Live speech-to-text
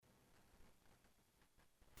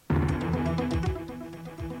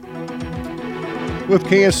With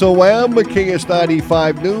KSOM,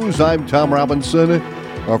 KS95 News, I'm Tom Robinson.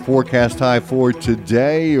 Our forecast high for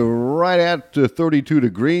today, right at 32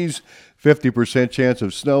 degrees, 50% chance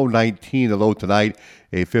of snow, 19 the low tonight,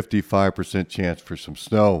 a 55% chance for some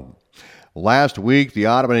snow. Last week, the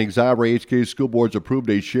Audubon and Exira HK school boards approved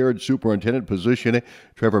a shared superintendent position.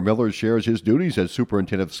 Trevor Miller shares his duties as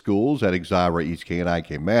superintendent of schools at Exira, HK, and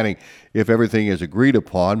IK Manning. If everything is agreed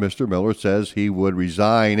upon, Mr. Miller says he would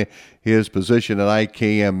resign his position at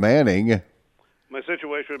IKM Manning. My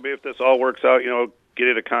situation would be, if this all works out,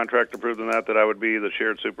 getting a contract approved and that I would be the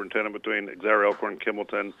shared superintendent between Exira, Elkhorn,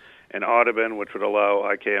 Kimballton, and Audubon, which would allow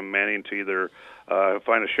IKM Manning to either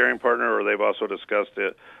find a sharing partner, or they've also discussed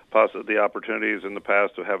it, possibly the opportunities in the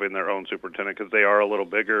past of having their own superintendent, because they are a little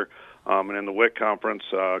bigger. And in the WIC conference,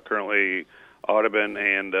 currently Audubon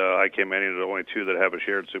and IKM Manning are the only two that have a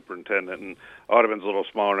shared superintendent, and Audubon's a little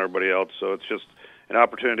smaller than everybody else, so it's just an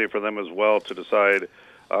opportunity for them as well to decide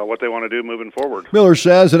what they want to do moving forward. Miller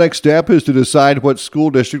says the next step is to decide what school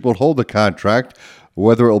district will hold the contract,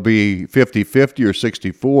 whether it will be 50-50 or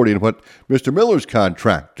 60-40, and what Mr. Miller's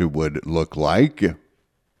contract would look like.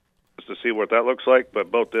 Just to see what that looks like, but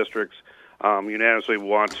both districts unanimously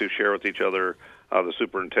want to share with each other the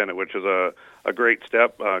superintendent, which is a great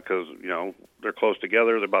step because, they're close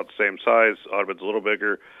together. They're about the same size. Audubon's a little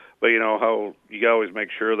bigger. But how you always make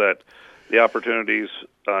sure that the opportunities,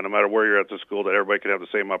 no matter where you're at the school, that everybody can have the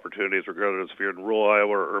same opportunities, regardless if you're in rural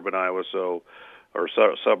Iowa or urban Iowa, or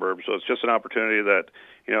suburbs. So it's just an opportunity that,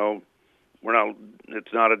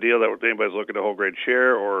 it's not a deal that anybody's looking to whole grade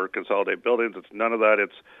share or consolidate buildings. It's none of that.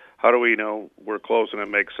 It's how do we know we're close and it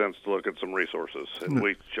makes sense to look at some resources? And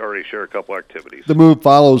we already share a couple activities. The move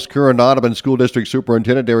follows current Audubon School District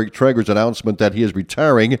Superintendent Eric Traeger's announcement that he is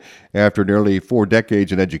retiring after nearly 4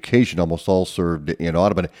 decades in education, almost all served in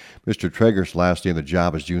Audubon. Mr. Traeger's last day in the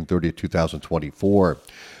job is June 30, 2024.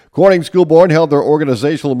 Corning School Board held their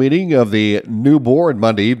organizational meeting of the new board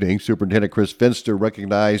Monday evening. Superintendent Chris Finster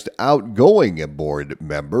recognized outgoing board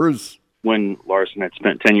members. When Larson had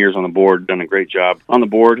spent 10 years on the board, done a great job on the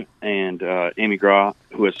board, and Amy Graw,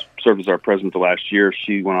 who has served as our president the last year,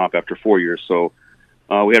 she went off after 4 years. So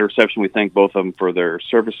we had a reception. We thanked both of them for their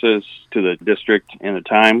services to the district and the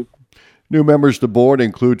time. New members to the board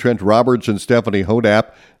include Trent Roberts and Stephanie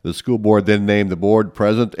Hodap. The school board then named the board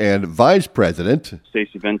president and vice president.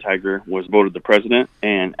 Stacy Ventiger was voted the president,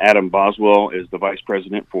 and Adam Boswell is the vice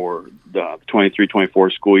president for the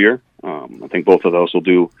 23-24 school year. I think both of those will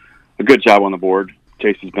do a good job on the board.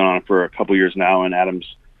 Stacy's been on it for a couple years now, and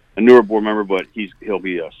Adam's a newer board member, but he'll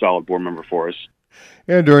be a solid board member for us.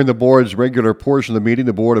 And during the board's regular portion of the meeting,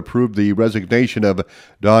 the board approved the resignation of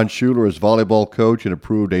Don Schuler as volleyball coach and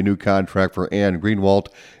approved a new contract for Ann Greenwald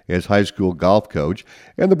as high school golf coach.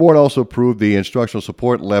 And the board also approved the instructional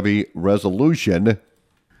support levy resolution.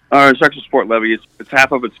 Our instructional support levy, it's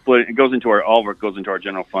half of it split. It goes into all of it goes into our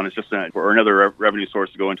general fund. It's just for another revenue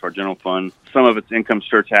source to go into our general fund. Some of it's income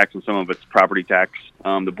surtax and some of it's property tax.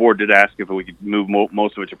 The board did ask if we could move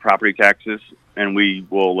most of it to property taxes, and we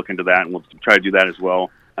will look into that, and we'll try to do that as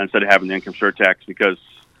well instead of having the income surtax, because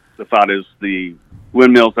the thought is the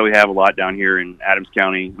windmills that we have a lot down here in Adams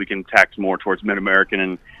County, we can tax more towards Mid-American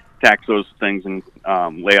and tax those things and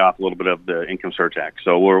lay off a little bit of the income surtax.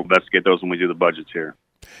 So we'll investigate those when we do the budgets here.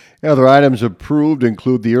 Other items approved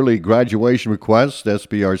include the early graduation request,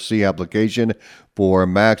 SBRC application for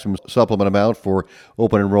maximum supplement amount for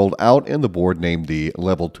open enrolled out, and the board named the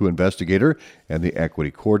Level 2 investigator and the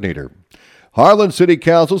equity coordinator. Harlan City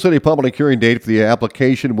Council set a public hearing date for the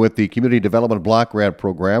application with the Community Development Block Grant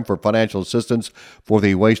Program for financial assistance for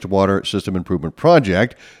the wastewater system improvement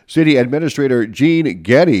project. City Administrator Gene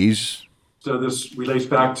Geddes. So this relates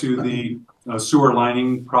back to the sewer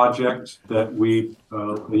lining project that we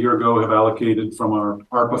a year ago have allocated from our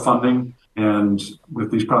ARPA funding. And with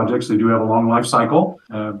these projects, they do have a long life cycle.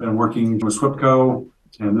 I've been working with SWIPCO,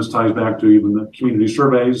 and this ties back to even the community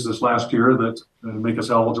surveys this last year that make us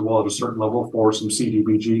eligible at a certain level for some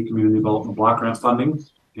CDBG, Community Development Block Grant funding.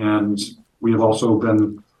 And we have also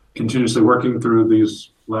been continuously working through these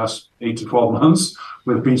last 8 to 12 months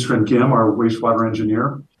with Beechman Kim, our wastewater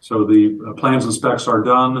engineer. So the plans and specs are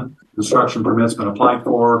done. Construction permit's been applied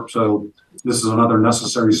for. So this is another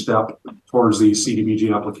necessary step towards the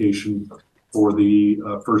CDBG application for the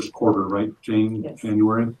first quarter, right, Jane? Yes.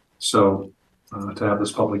 January. So to have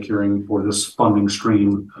this public hearing for this funding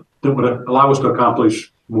stream that would allow us to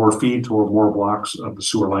accomplish more feed toward more blocks of the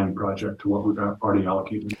sewer lining project to what we've already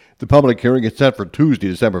allocated. The public hearing is set for Tuesday,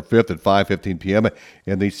 December 5th at 5:15 p.m.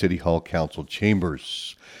 in the City Hall Council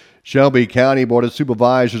chambers. Shelby County Board of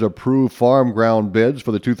Supervisors approved farm ground bids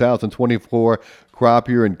for the 2024 crop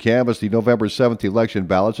year and canvassed the November 7th election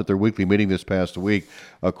ballots at their weekly meeting this past week.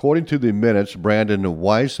 According to the minutes, Brandon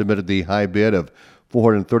Weiss submitted the high bid of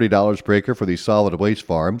 $430 per acre for the solid waste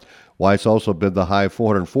farm. Weiss also bid the high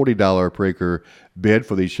 $440 per acre bid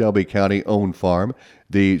for the Shelby County-owned farm.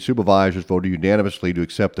 The supervisors voted unanimously to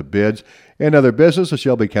accept the bids. In other business, the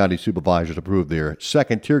Shelby County supervisors approved their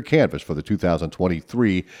second-tier canvass for the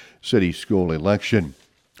 2023 city school election.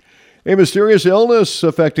 A mysterious illness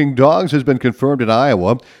affecting dogs has been confirmed in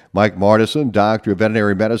Iowa. Mike Martison, doctor of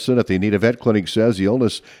veterinary medicine at the Anita Vet Clinic, says the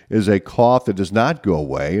illness is a cough that does not go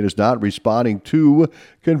away and is not responding to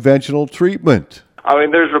conventional treatment. I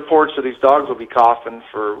mean, there's reports that these dogs will be coughing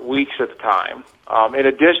for weeks at a time. In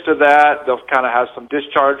addition to that, they'll kind of have some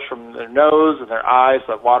discharge from their nose and their eyes,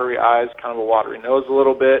 like watery eyes, kind of a watery nose a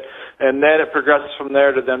little bit. And then it progresses from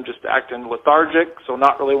there to them just acting lethargic, so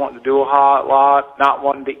not really wanting to do a lot, not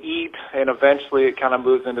wanting to eat, and eventually it kind of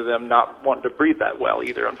moves into them not wanting to breathe that well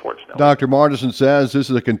either, unfortunately. Dr. Martison says this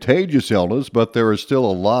is a contagious illness, but there are still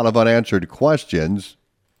a lot of unanswered questions.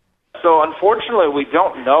 So unfortunately, we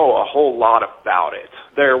don't know a whole lot about it.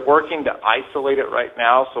 They're working to isolate it right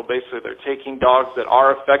now. So basically, they're taking dogs that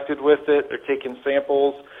are affected with it. They're taking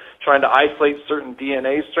samples, trying to isolate certain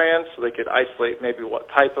DNA strands so they could isolate maybe what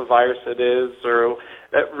type of virus it is. Or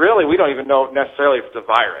really, we don't even know necessarily if it's a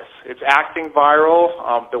virus. It's acting viral.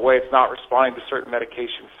 The way it's not responding to certain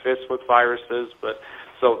medication fits with viruses, but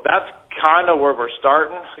so that's kind of where we're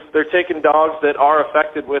starting. They're taking dogs that are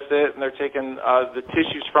affected with it, and they're taking the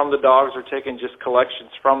tissues from the dogs, or taking just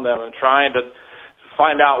collections from them and trying to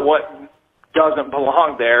find out what doesn't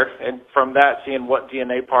belong there, and from that, seeing what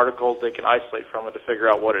DNA particles they can isolate from it to figure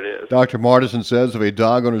out what it is. Dr. Martison says if a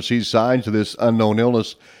dog owner sees signs of this unknown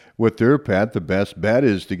illness with their pet, the best bet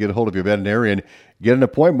is to get a hold of your veterinarian, get an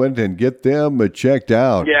appointment, and get them checked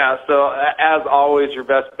out. Yeah, so as always, your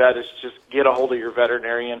best bet is just get a hold of your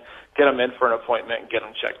veterinarian, get them in for an appointment, and get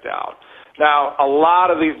them checked out. Now, a lot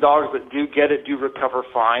of these dogs that do get it do recover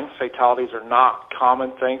fine. Fatalities are not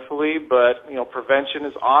common, thankfully, but prevention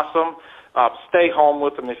is awesome. Stay home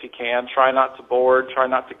with them if you can. Try not to board. Try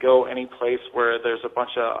not to go any place where there's a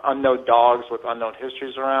bunch of unknown dogs with unknown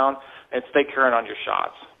histories around, and stay current on your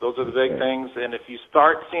shots. Those are the big things, and if you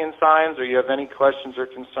start seeing signs or you have any questions or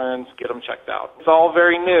concerns, get them checked out. It's all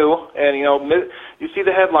very new, and you see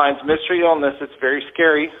the headlines, mystery illness, it's very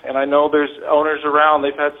scary, and I know there's owners around,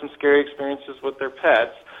 they've had some scary experiences with their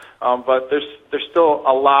pets, but there's still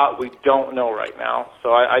a lot we don't know right now.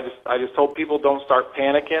 So I just hope people don't start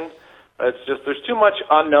panicking. It's just there's too much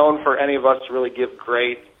unknown for any of us to really give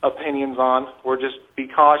great opinions on. We're just be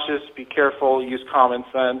cautious, be careful, use common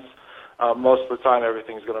sense. Most of the time,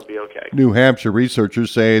 everything's going to be okay. New Hampshire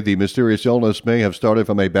researchers say the mysterious illness may have started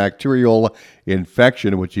from a bacterial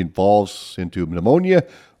infection, which evolves into pneumonia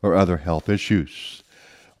or other health issues.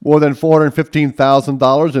 More than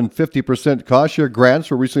 $415,000 in 50% cost-share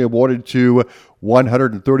grants were recently awarded to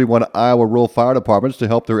 131 Iowa rural fire departments to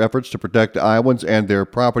help their efforts to protect Iowans and their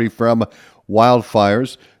property from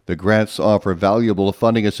wildfires. The grants offer valuable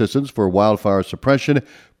funding assistance for wildfire suppression,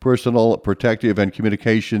 personal protective and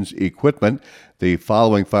communications equipment. The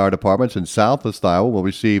following fire departments in Southwest Iowa will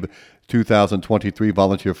receive 2023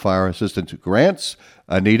 volunteer fire assistance grants: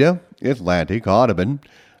 Anita, Atlantic, Audubon,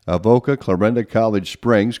 Avoca, Clarinda, College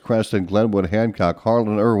Springs, Creston, Glenwood, Hancock,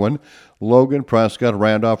 Harlan, Irwin, Logan, Prescott,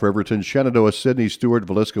 Randolph, Riverton, Shenandoah, Sidney, Stewart,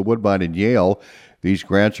 Villisca, Woodbine, and Yale. These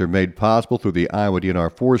grants are made possible through the Iowa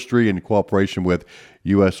DNR Forestry in cooperation with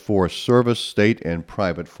U.S. Forest Service, state, and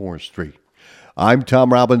private forestry. I'm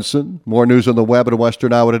Tom Robinson. More news on the web at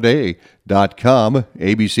westerniowatoday.com.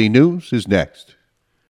 ABC News is next.